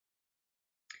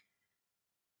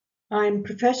I'm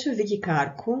Professor Vicky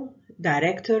Karkou,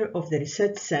 Director of the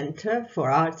Research Center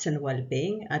for Arts and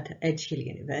Wellbeing at Edge Hill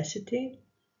University,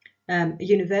 a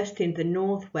university in the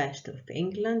northwest of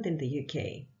England in the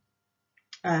UK.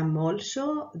 I'm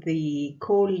also the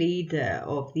co-leader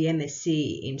of the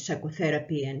MSc in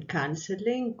Psychotherapy and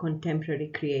Counseling, Contemporary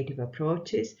Creative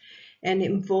Approaches, and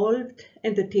involved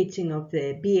in the teaching of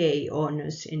the BA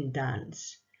Honours in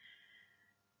Dance.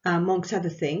 Amongst other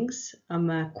things, I'm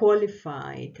a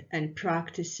qualified and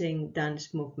practicing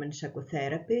dance movement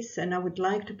psychotherapist, and I would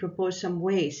like to propose some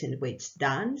ways in which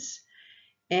dance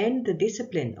and the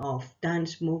discipline of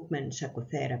dance movement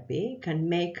psychotherapy can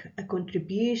make a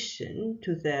contribution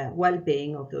to the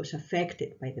well-being of those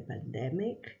affected by the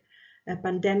pandemic, a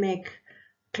pandemic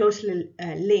closely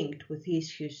linked with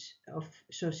issues of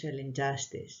social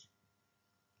injustice.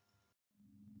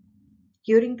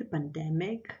 During the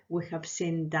pandemic, we have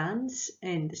seen dance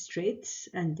in the streets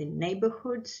and in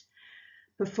neighborhoods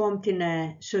performed in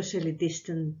a socially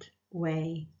distant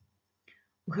way.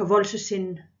 We have also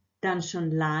seen dance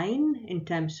online in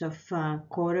terms of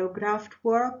choreographed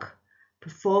work,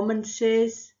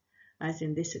 performances, as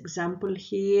in this example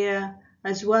here,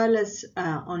 as well as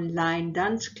online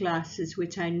dance classes,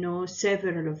 which I know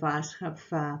several of us have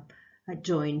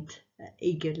joined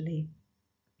eagerly.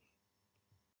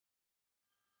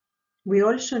 We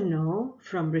also know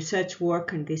from research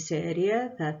work in this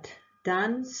area that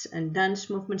dance and dance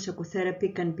movement psychotherapy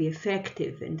can be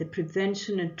effective in the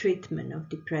prevention and treatment of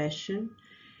depression,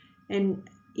 an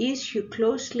issue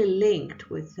closely linked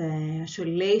with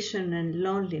isolation and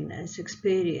loneliness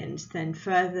experienced and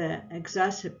further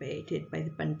exacerbated by the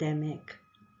pandemic.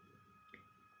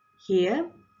 Here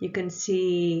you can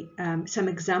see some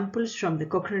examples from the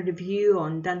Cochrane Review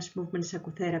on Dance Movement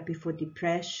Psychotherapy for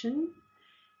Depression,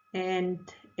 and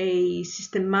a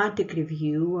systematic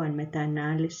review and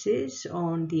meta-analysis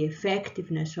on the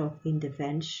effectiveness of the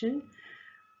intervention,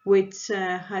 which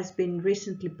has been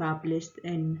recently published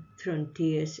in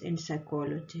Frontiers in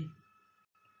Psychology.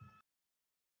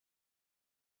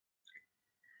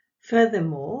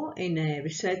 Furthermore, in a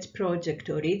research project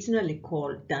originally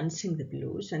called Dancing the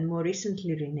Blues and more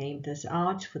recently renamed as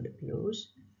Arts for the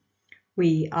Blues,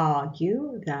 we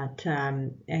argue that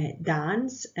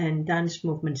dance and dance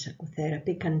movement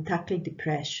psychotherapy can tackle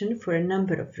depression for a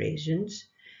number of reasons.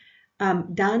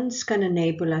 Dance can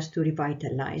enable us to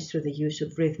revitalize through the use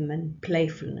of rhythm and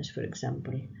playfulness, for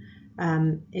example.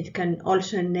 It can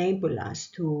also enable us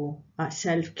to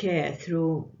self-care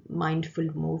through mindful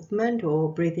movement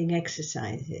or breathing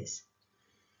exercises.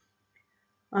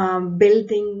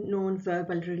 Building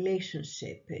non-verbal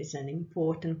relationship is an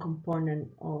important component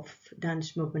of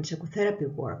dance movement psychotherapy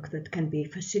work that can be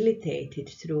facilitated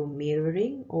through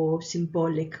mirroring or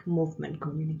symbolic movement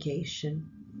communication.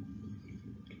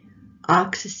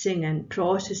 Accessing and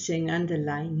processing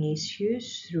underlying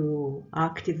issues through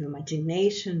active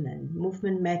imagination and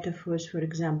movement metaphors, for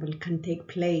example, can take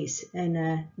place in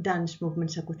a dance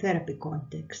movement psychotherapy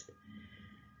context.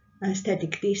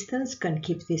 Aesthetic distance can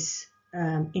keep this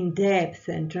in-depth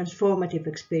and transformative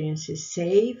experiences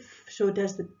safe, so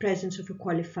does the presence of a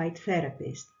qualified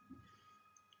therapist.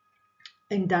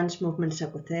 In dance movement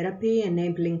psychotherapy,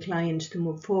 enabling clients to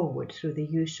move forward through the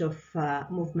use of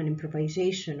movement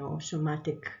improvisation or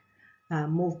somatic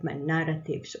movement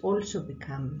narratives also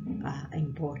become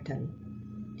important.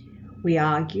 We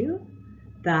argue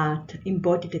that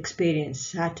embodied experience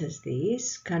such as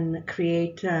these can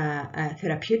create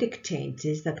therapeutic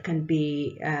changes that can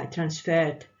be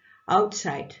transferred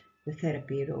outside the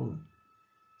therapy room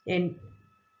and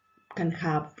can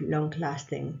have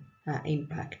long-lasting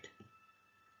impact.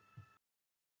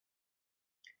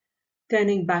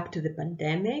 Turning back to the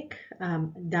pandemic,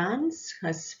 dance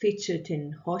has featured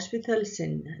in hospitals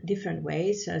in different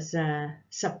ways as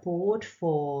support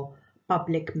for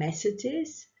public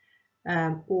messages,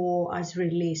 or as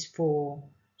release for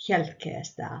healthcare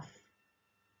staff.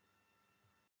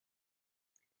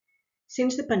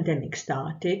 Since the pandemic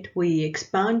started, we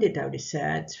expanded our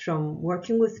research from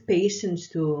working with patients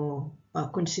to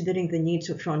considering the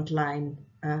needs of frontline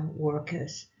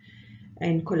workers.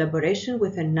 In collaboration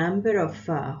with a number of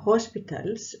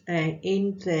hospitals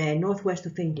in the northwest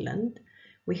of England,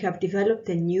 we have developed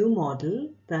a new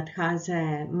model that has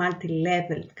a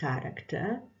multi-level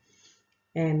character.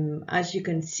 As you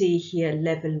can see here,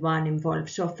 level 1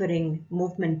 involves offering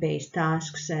movement-based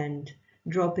tasks and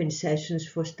drop-in sessions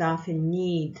for staff in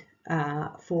need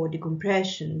for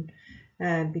decompression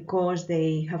because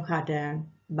they have had a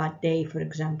bad day, for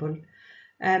example.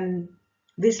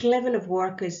 This level of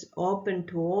work is open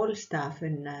to all staff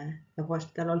in the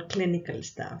hospital, all clinical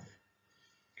staff.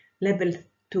 Level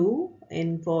 2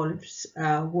 involves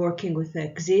working with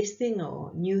existing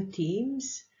or new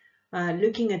teams,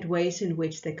 looking at ways in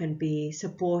which they can be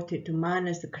supported to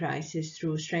manage the crisis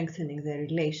through strengthening their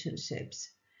relationships.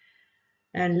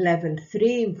 And level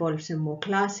 3 involves a more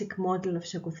classic model of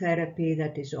psychotherapy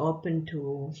that is open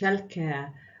to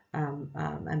healthcare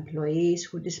employees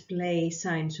who display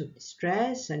signs of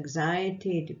distress,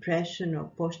 anxiety, depression,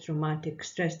 or post-traumatic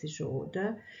stress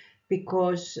disorder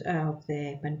because of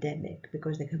the pandemic,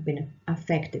 because they have been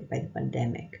affected by the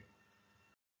pandemic.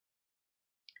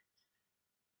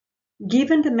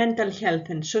 Given the mental health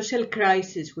and social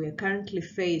crisis we are currently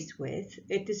faced with,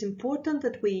 it is important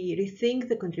that we rethink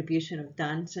the contribution of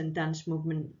dance and dance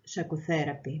movement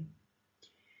psychotherapy.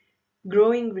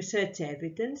 Growing research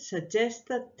evidence suggests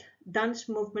that dance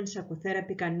movement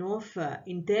psychotherapy can offer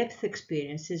in-depth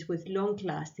experiences with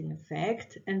long-lasting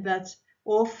effect and that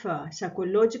offer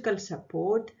psychological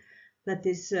support that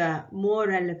is more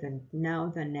relevant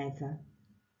now than ever.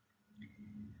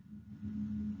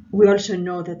 We also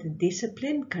know that the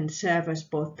discipline can serve as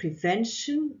both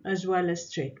prevention as well as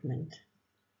treatment.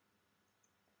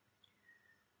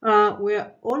 We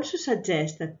also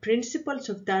suggest that principles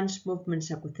of dance movement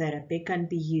psychotherapy can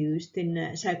be used in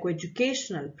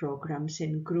psychoeducational programs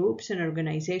in groups and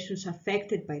organizations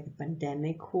affected by the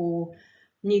pandemic who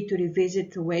need to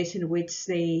revisit the ways in which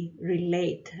they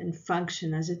relate and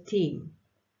function as a team.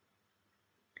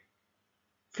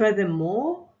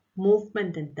 Furthermore,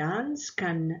 movement and dance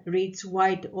can reach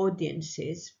wide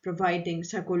audiences, providing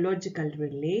psychological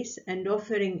release and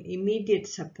offering immediate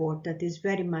support that is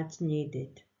very much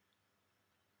needed.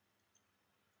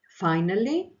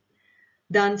 Finally,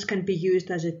 dance can be used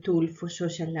as a tool for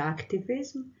social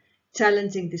activism,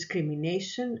 challenging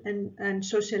discrimination and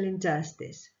social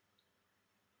injustice.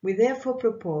 We therefore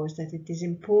propose that it is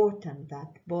important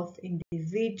that both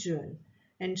individual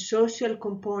and social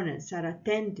components are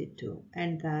attended to,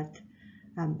 and that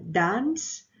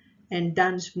dance and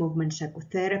dance movement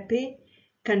psychotherapy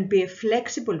can be a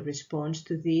flexible response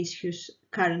to the issues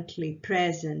currently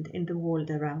present in the world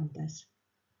around us.